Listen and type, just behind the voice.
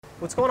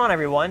What's going on,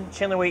 everyone?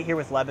 Chandler Waite here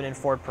with Lebanon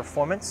Ford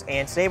Performance,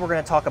 and today we're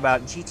going to talk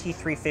about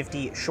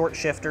GT350 short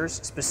shifters,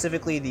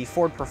 specifically the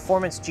Ford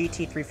Performance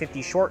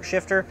GT350 short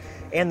shifter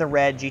and the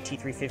red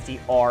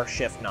GT350R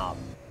shift knob.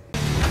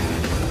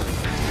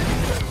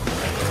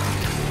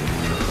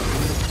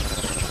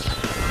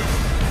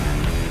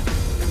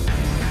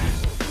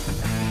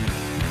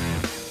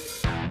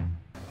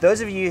 Those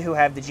of you who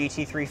have the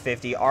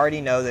GT350 already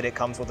know that it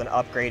comes with an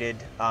upgraded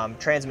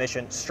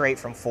transmission straight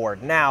from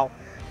Ford. Now,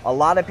 a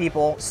lot of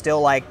people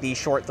still like the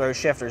short throw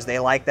shifters. They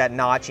like that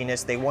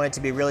notchiness. They want it to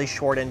be really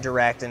short and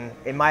direct, and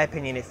in my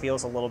opinion, it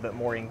feels a little bit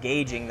more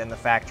engaging than the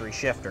factory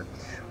shifter.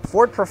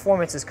 Ford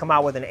Performance has come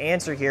out with an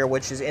answer here,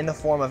 which is in the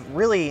form of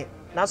really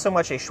not so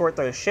much a short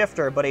throw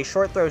shifter, but a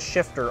short throw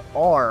shifter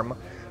arm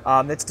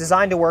that's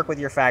designed to work with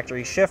your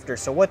factory shifter.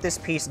 So what this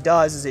piece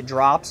does is it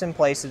drops in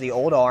place of the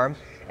old arm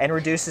and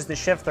reduces the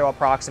shift throw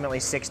approximately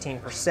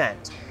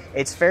 16%.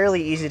 It's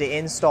fairly easy to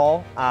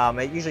install.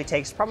 It usually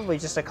takes probably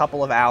just a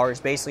couple of hours.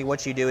 Basically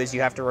what you do is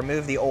you have to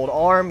remove the old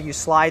arm, you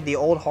slide the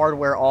old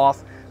hardware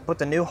off, put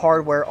the new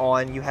hardware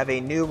on, you have a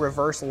new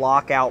reverse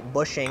lockout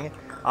bushing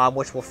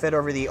which will fit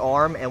over the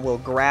arm and will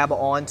grab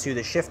onto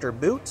the shifter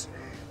boot.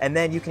 And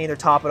then you can either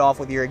top it off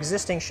with your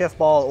existing shift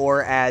ball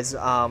or, as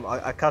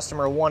a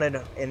customer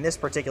wanted in this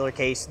particular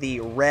case, the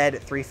red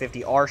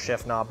 350R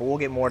shift knob, but we'll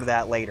get more to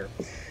that later.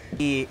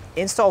 The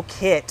install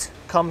kit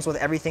comes with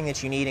everything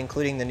that you need,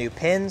 including the new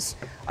pins,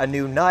 a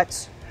new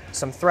nut,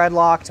 some thread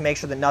lock to make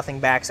sure that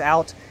nothing backs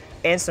out,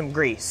 and some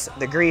grease.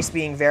 The grease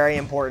being very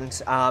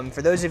important.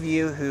 For those of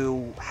you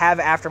who have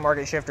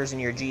aftermarket shifters in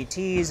your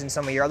GTs and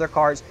some of your other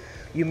cars,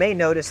 you may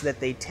notice that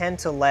they tend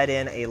to let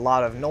in a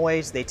lot of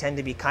noise. They tend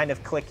to be kind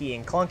of clicky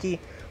and clunky.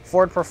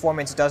 Ford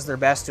Performance does their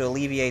best to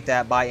alleviate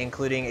that by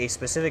including a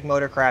specific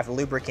Motorcraft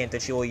lubricant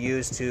that you will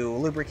use to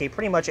lubricate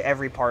pretty much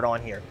every part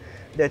on here.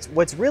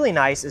 What's really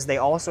nice is they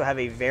also have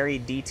a very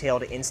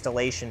detailed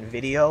installation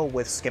video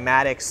with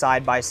schematics,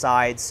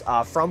 side-by-sides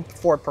from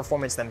Ford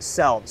Performance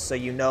themselves, so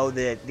you know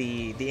that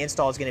the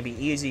install is going to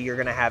be easy, you're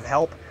going to have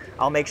help.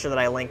 I'll make sure that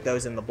I link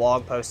those in the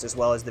blog post as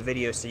well as the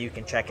video so you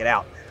can check it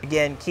out.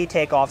 Again, key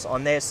takeoffs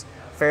on this: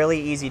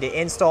 fairly easy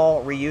to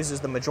install, reuses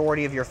the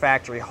majority of your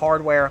factory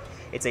hardware.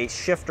 It's a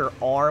shifter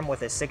arm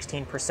with a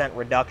 16%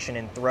 reduction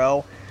in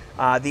throw.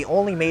 The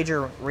only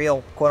major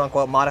real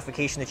quote-unquote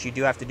modification that you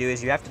do have to do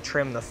is you have to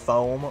trim the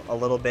foam a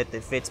little bit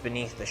that fits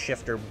beneath the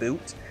shifter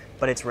boot,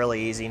 but it's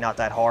really easy, not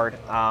that hard.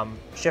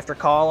 Shifter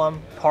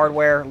column,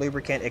 hardware,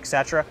 lubricant,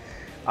 etc.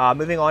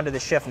 Moving on to the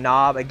shift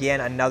knob, again,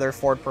 another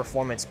Ford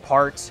Performance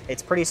part.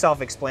 It's pretty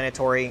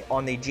self-explanatory.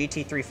 On the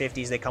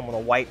GT350s, they come with a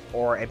white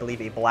or I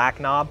believe a black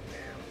knob.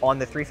 On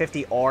the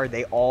 350R,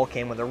 they all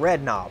came with a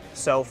red knob.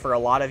 So for a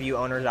lot of you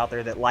owners out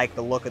there that like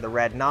the look of the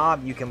red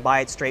knob, you can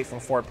buy it straight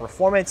from Ford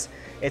Performance.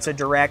 It's a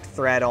direct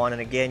thread on,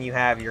 and again, you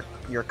have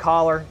your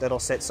collar that'll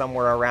sit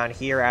somewhere around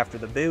here after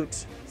the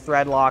boot,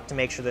 thread lock to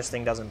make sure this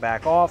thing doesn't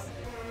back off.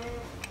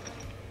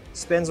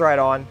 Spins right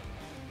on,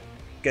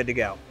 good to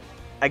go.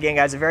 Again,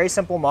 guys, a very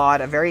simple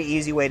mod, a very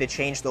easy way to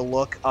change the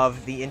look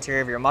of the interior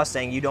of your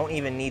Mustang. You don't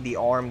even need the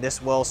arm.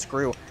 This will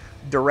screw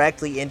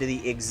directly into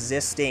the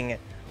existing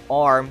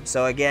arm.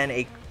 So again,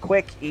 a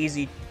quick,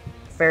 easy,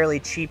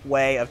 fairly cheap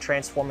way of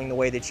transforming the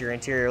way that your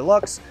interior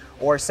looks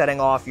or setting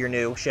off your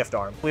new shift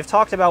arm. We've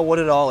talked about what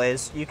it all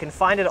is. You can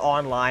find it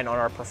online on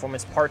our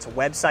Performance Parts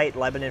website,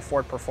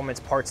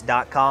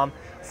 LebanonFordPerformanceParts.com,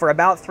 for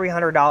about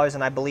 $300,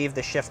 and I believe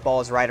the shift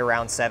ball is right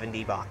around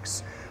 70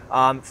 bucks.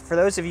 For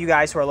those of you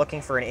guys who are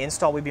looking for an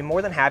install, we'd be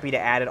more than happy to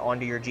add it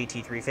onto your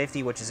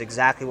GT350, which is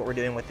exactly what we're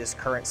doing with this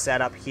current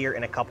setup here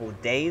in a couple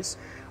of days.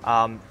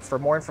 For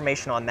more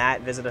information on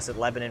that, visit us at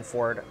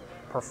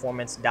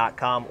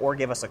LebanonFordPerformance.com or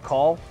give us a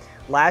call.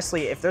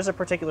 Lastly, if there's a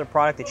particular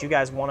product that you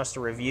guys want us to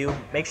review,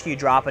 make sure you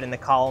drop it in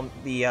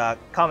the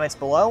comments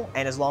below,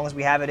 and as long as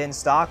we have it in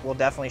stock, we'll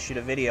definitely shoot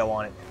a video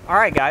on it.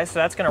 Alright guys, so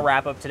that's going to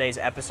wrap up today's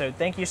episode.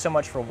 Thank you so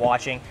much for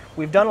watching.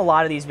 We've done a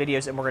lot of these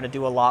videos and we're going to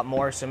do a lot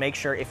more, so make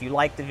sure if you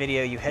like the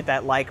video, you hit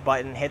that like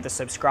button, hit the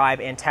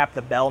subscribe, and tap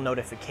the bell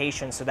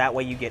notification so that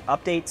way you get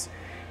updates.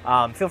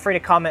 Feel free to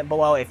comment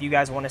below if you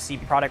guys want to see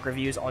product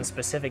reviews on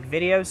specific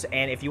videos,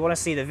 and if you want to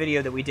see the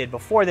video that we did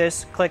before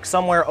this, click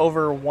somewhere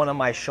over one of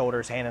my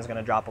shoulders. Hannah's going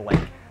to drop a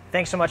link.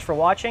 Thanks so much for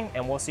watching,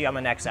 and we'll see you on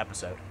the next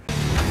episode.